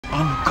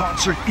Ang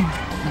concert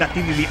event na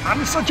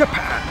tinilian sa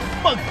Japan,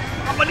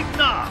 magbabalik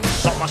na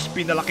sa mas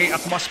pinalaki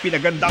at mas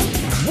pinagandang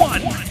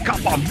One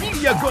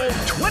Kapamilya Go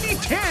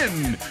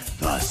 2010,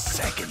 The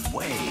Second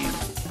Wave.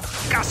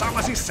 Kasama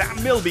si Sam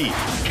Milby,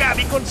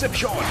 Gabby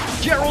Concepcion,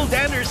 Gerald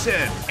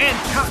Anderson, and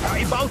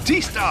Kakay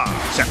Bautista.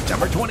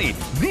 September 20,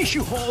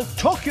 Nishu Hall,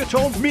 Tokyo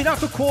Dome,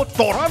 Minato Court,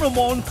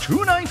 Toranomon,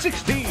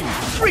 2916.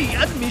 Free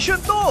admission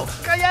to,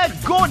 kaya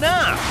go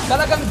na!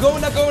 Talagang go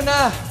na go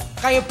na!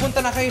 Kaya punta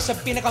na kayo sa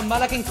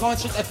pinakamalaking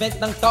concert event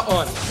ng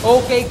taon.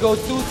 OK Go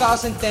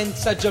 2010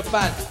 sa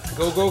Japan.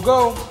 Go, go,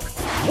 go!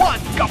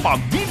 One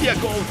Kapamilya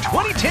Go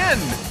 2010,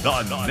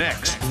 The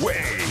Next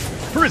Wave.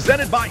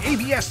 Presented by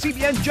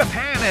ABS-CBN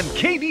Japan and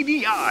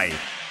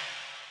KDDI.